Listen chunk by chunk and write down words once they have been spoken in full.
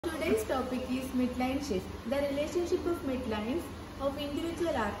Today's topic is midline shift. The relationship of midlines of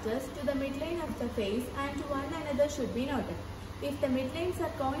individual arches to the midline of the face and to one another should be noted. If the midlines are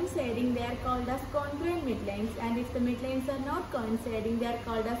coinciding, they are called as congruent midlines, and if the midlines are not coinciding, they are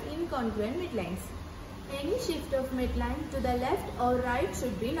called as incongruent midlines. Any shift of midline to the left or right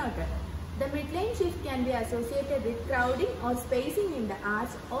should be noted. The midline shift can be associated with crowding or spacing in the arch,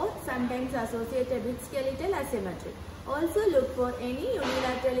 or sometimes associated with skeletal asymmetry. Also look for any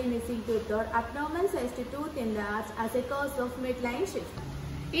unilaterally missing tooth or abnormal sized tooth in the arch as a cause of midline shift.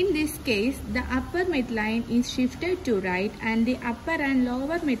 In this case, the upper midline is shifted to right and the upper and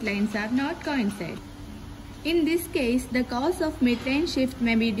lower midlines are not coinciding. In this case, the cause of midline shift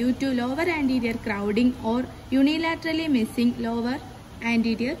may be due to lower anterior crowding or unilaterally missing lower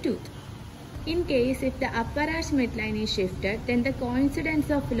anterior tooth. In case if the upper arch midline is shifted, then the coincidence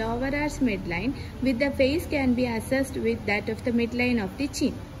of lower arch midline with the face can be assessed with that of the midline of the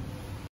chin.